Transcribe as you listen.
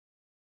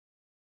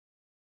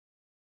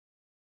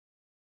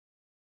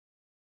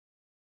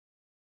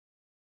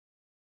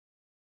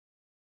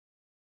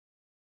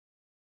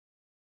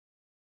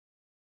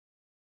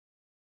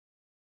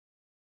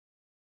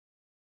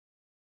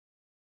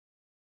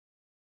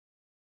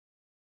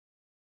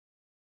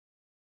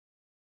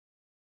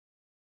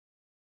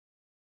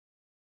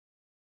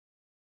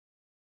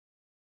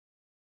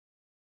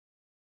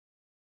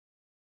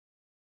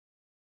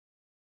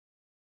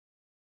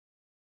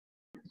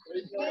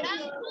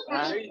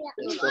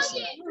Next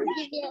person.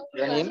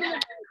 Your name?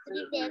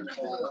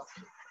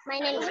 My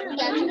name is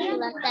Gabby.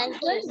 Thank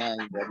you. Now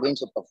you are going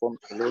to perform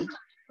alone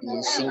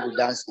in single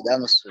dance.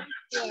 Dance.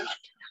 Yes.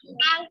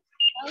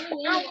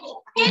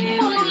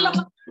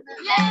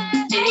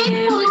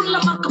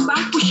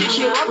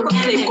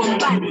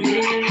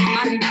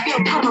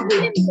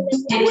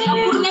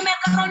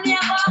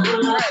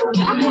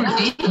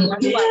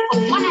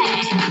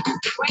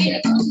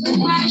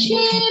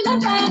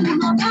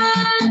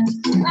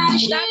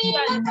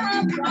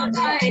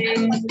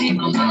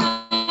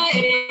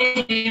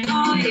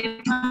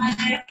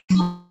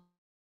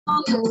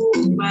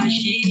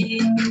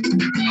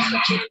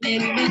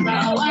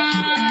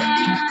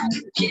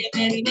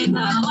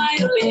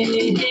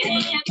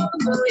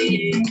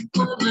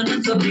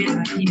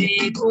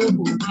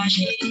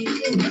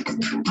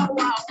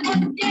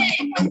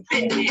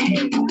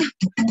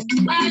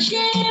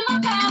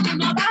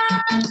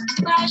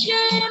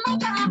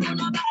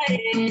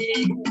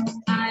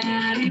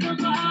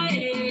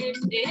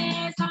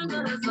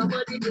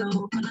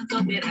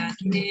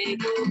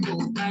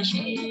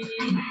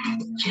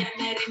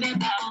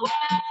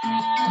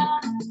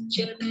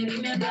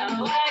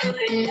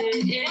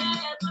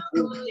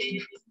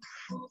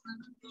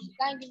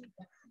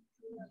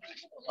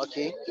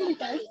 Okay.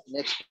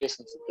 Next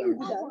person.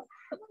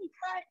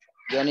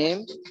 Your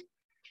name?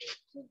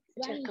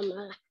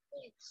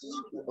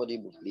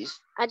 Audible, please.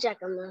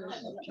 Ajakama.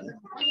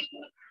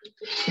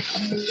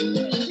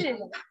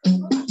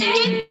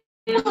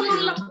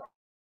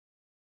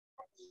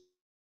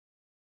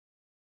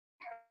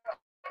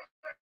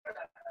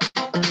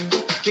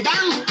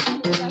 Kibang,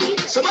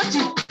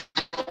 Sabati,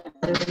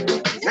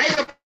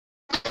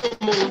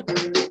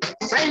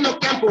 Sign of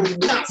Campo,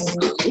 Das,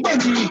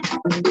 Ubangi.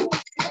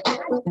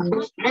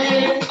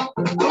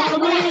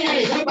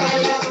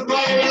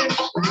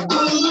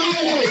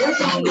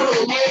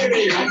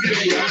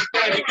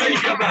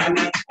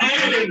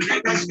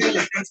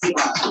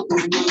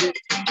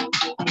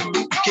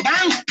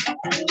 Kibang,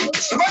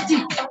 Sabati.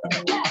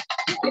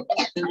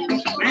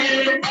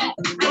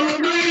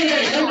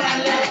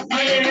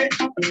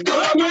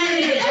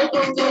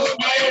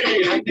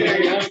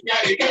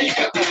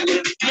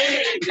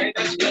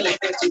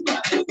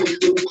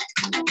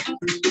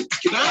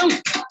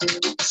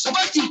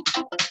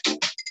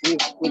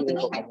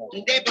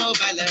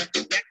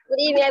 Good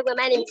evening, everyone.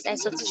 My name is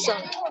Aisha.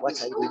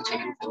 What are you going to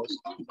do for us?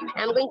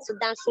 I'm going to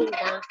dancing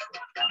down.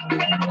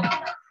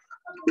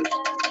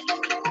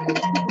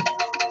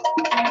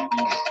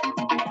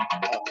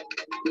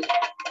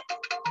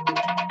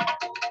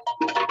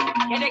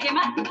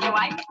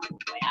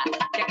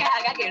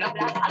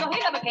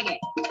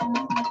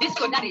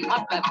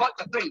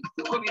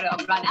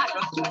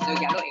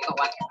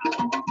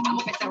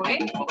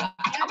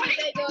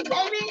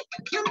 Baby,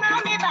 you know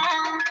me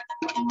bad.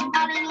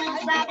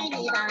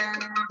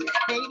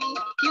 Baby,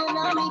 you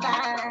know me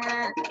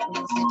bad.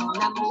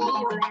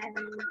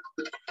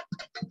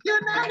 You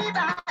know me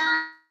bad.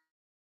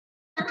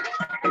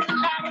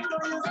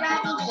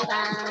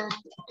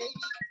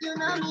 You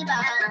know me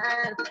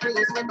bad.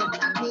 Please sit on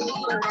me.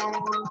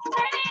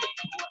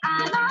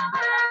 I love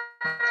her.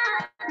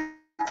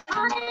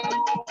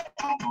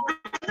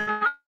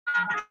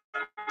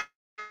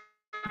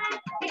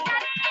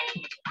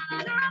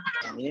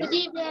 Good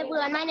evening,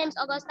 everyone. My name is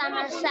Augusta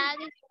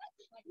Marsali.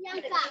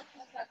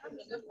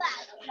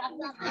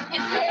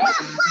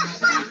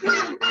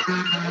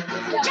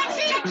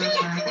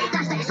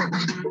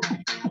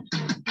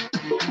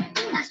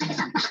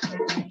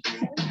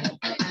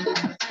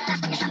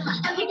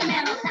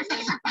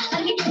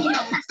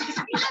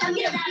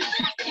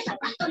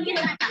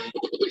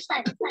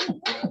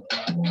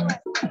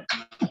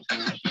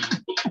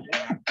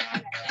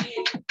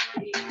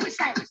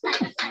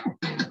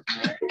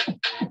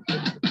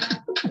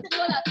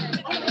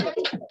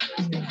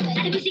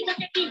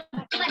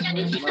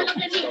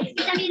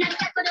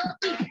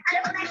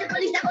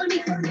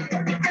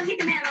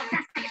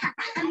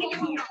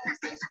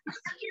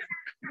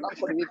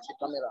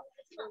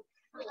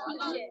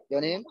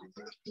 Your name?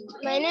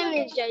 My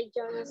name is Jay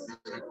Jones.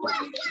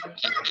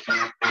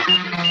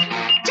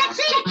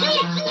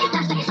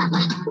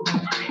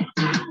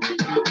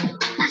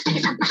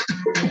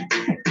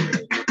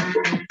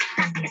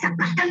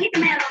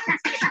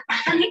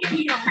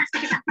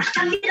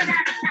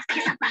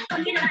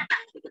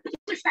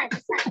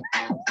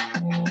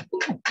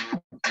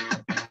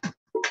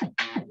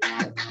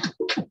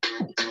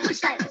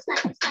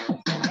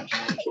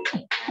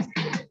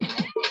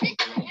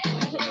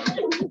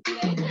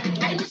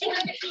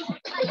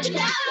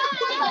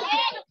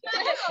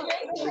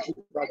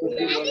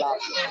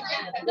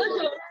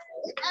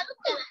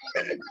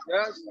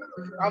 Yes,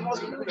 I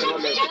must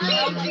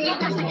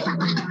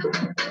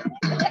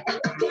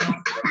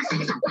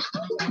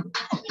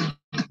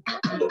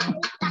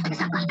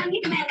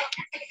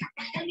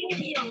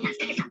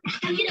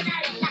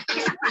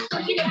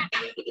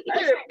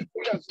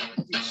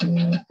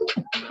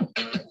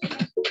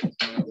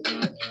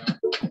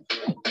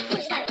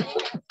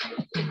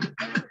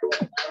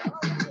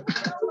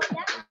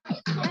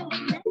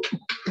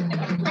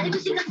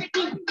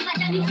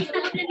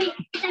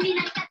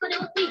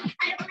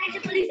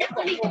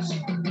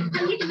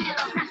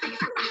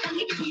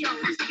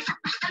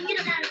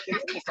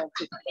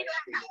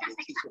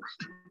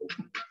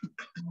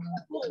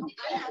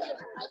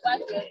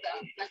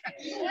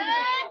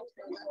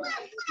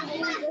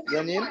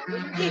Your name?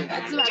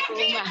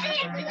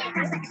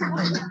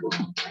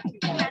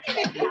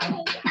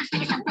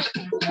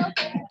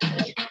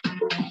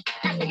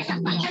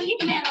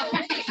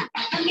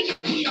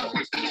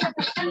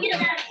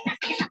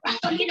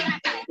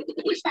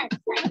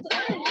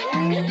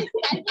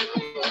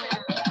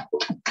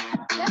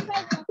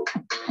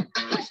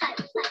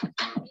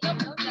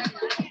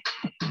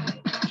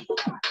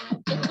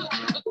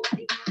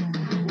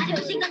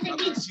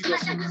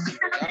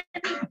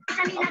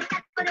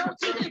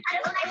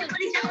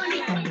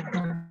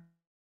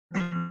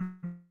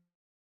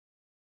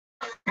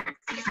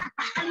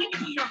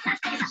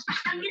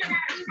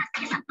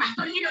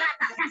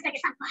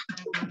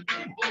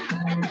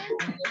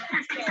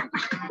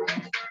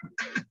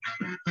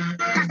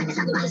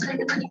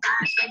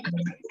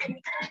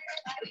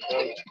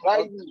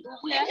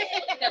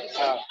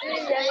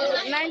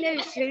 My name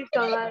is Sri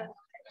Kamara.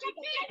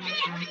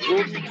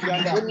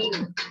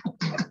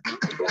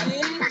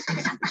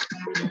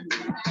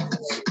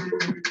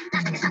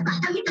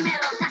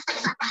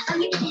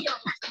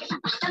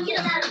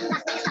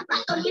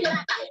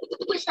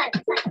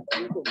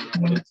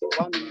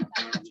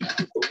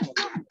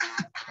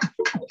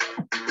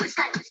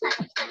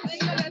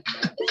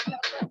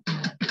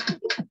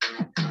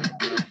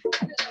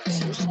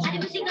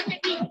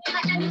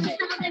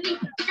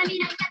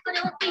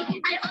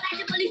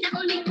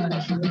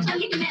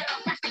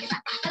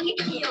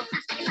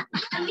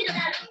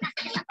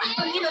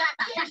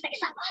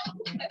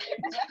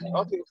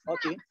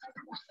 Okay.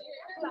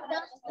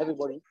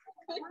 Everybody.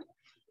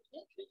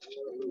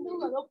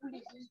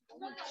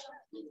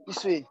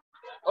 This way.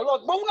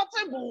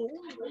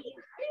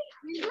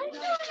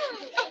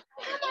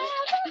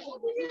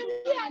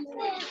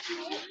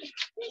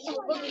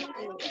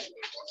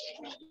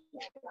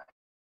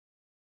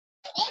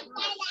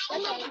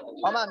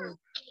 Mama.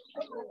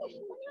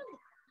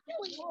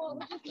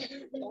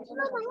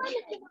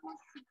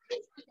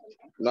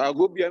 Now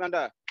go be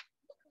another.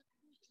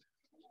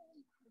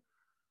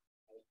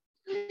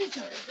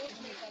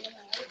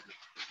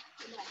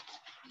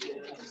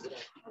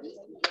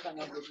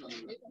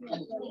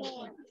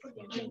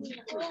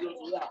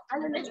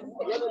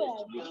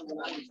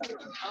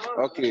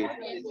 Okay.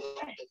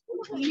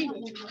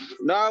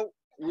 Now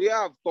we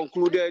have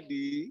concluded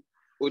the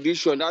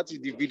audition, that is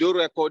the video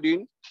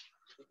recording.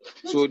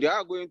 So they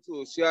are going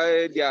to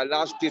share their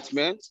last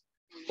statement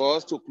for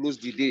us to close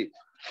the day.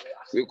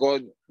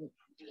 Because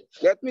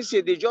let me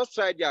say they just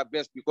tried their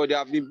best because they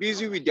have been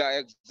busy with their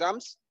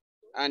exams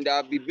and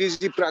they'll be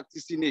busy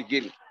practicing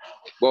again.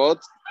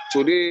 But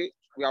today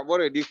we have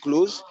already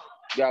closed.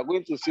 They are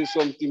going to say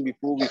something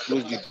before we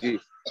close the day.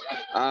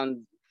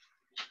 And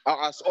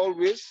as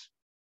always,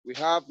 we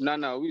have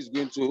Nana who is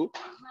going to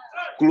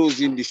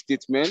close in the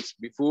statement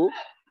before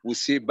we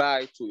say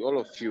bye to all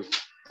of you.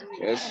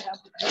 Yes.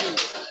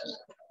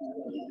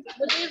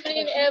 Good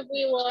evening,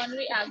 everyone.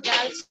 We are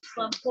girls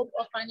from Hope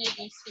Orphanage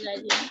in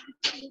Philadelphia.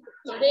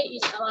 Today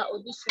is our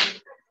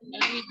audition,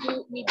 and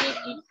we did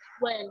it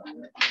well.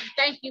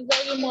 Thank you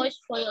very much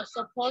for your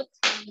support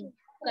and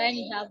kind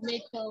you have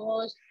made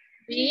for us.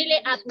 We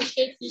really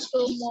appreciate you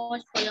so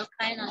much for your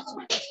kind and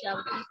support you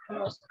have given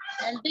for us.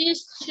 And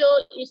this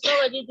show is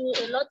already doing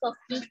a lot of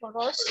things for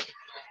us.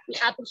 We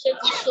appreciate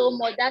you so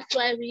much. That's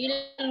why we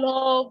really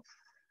love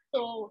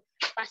to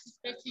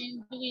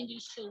participating doing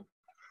this show.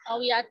 And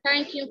we are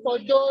thanking for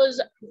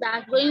those that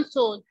are going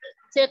to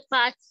take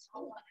part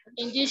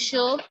in this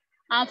show.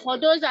 And for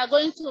those that are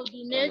going to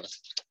donate,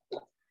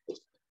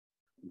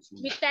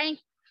 we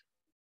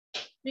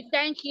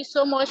thank you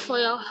so much for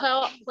your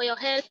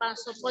help and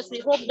support. We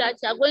hope that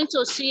you are going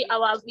to see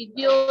our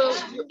video,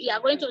 you are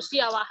going to see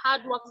our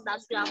hard work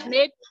that we have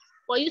made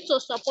for you to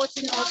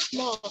supporting us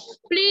more.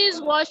 Please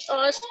watch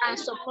us and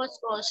support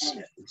us.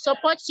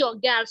 Support your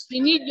girls. We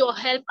need your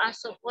help and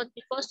support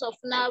because of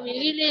now. We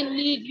really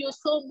need you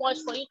so much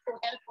for you to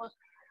help us.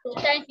 So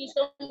thank you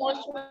so much.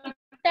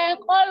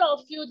 Thank all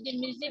of you, the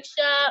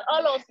musicians,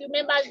 all of you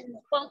members in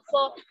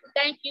Comfort.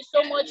 Thank you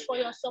so much for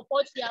your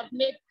support you have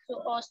made to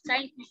us.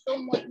 Thank you so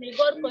much. May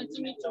God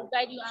continue to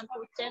guide you and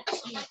protect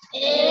you.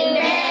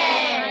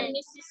 Amen. And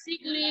Mrs.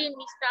 Sigley,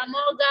 Mr.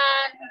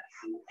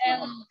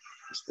 Morgan,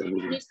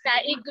 Mr.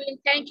 Eglin,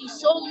 thank you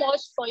so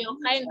much for your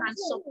kind and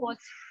support.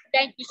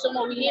 Thank you so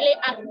much. We really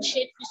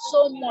appreciate you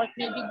so much.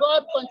 May the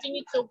God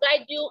continue to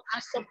guide you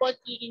and support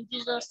you in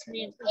Jesus'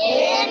 name.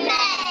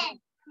 Amen.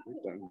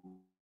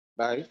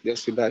 Bye.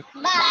 Yes, bye. Bye.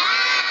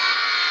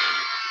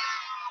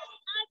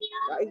 Love you.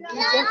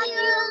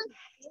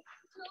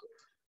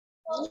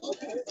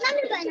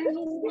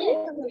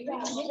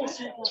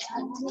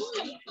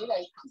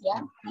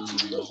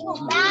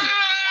 Bye.